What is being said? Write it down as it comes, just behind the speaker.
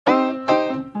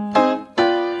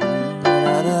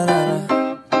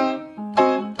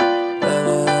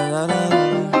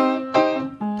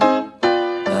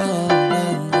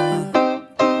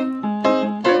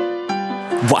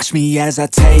Watch me as I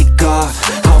take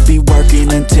off. I'll be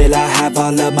working until I have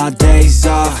all of my days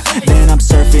off. Then I'm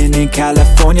surfing in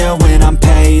California when I'm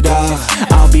paid off.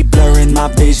 I'll be blurring my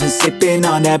vision, sipping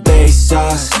on that bass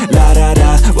sauce. La da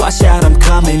da, watch out, I'm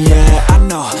coming, yeah. I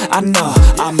know,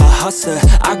 I'm a hustler,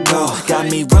 I go.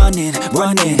 Got me running,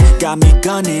 got me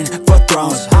gunning for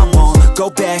thrones. I won't go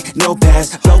back, no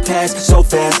pass, blow past so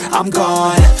fast. I'm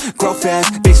gone, grow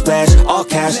fast, big splash, all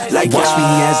cash, like watch me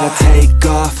as I take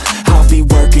off. I'll be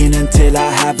working until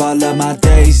I have all of my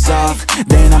days off.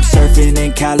 Then I'm surfing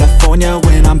in California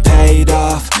when I'm paid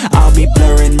off. I'll be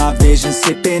blurring my vision,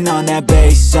 sipping on that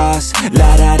bass sauce.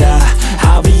 La da da,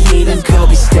 I'll be eating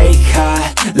Kobe steak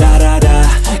hot. La da da,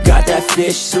 got that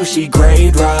fish sushi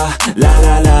grade raw. La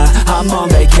la la, I'm on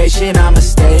vacation, I'ma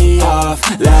stay off.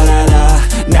 La la la,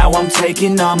 now I'm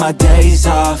taking all my days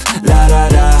off. La da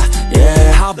da,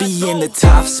 yeah. I'll be in the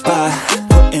top spot,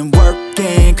 putting work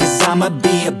in, cause I'ma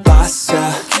be a boss,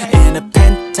 in a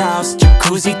penthouse,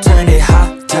 jacuzzi, turn it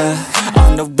hotter.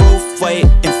 On the roof,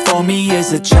 waiting for me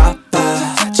is a chopper.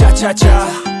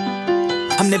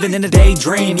 Cha-cha-cha, I'm living in a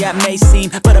daydream, yeah, it may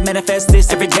seem, but I manifest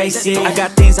this every day, see. I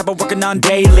got things I've been working on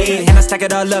daily, and I stack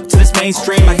it all up to this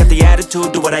mainstream. I got the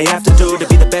attitude, do what I have to do to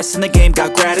be the best in the game,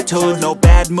 got gratitude. No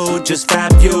bad mood, just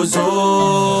fat views,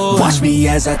 ooh. Watch me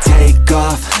as I take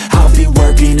off. I'll be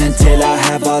working until I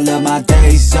have all of my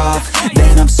days off.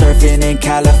 Then I'm surfing in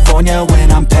California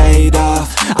when I'm paid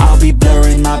off. I'll be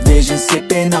blurring my vision,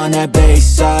 sipping on that bass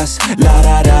sauce. La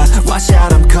da da, watch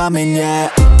out, I'm coming, yeah.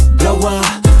 Blow up,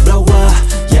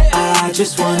 yeah, I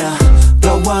just wanna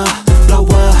blow up,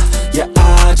 yeah,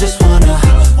 I just wanna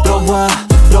blow up,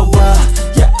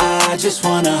 yeah, I just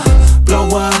wanna blow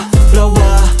up, blow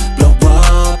up, blow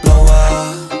up, blow up,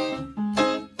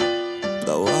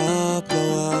 blow up, blow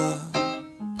up,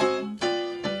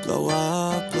 blow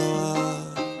up, blow up,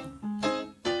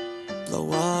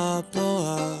 blow up, blow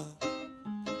up.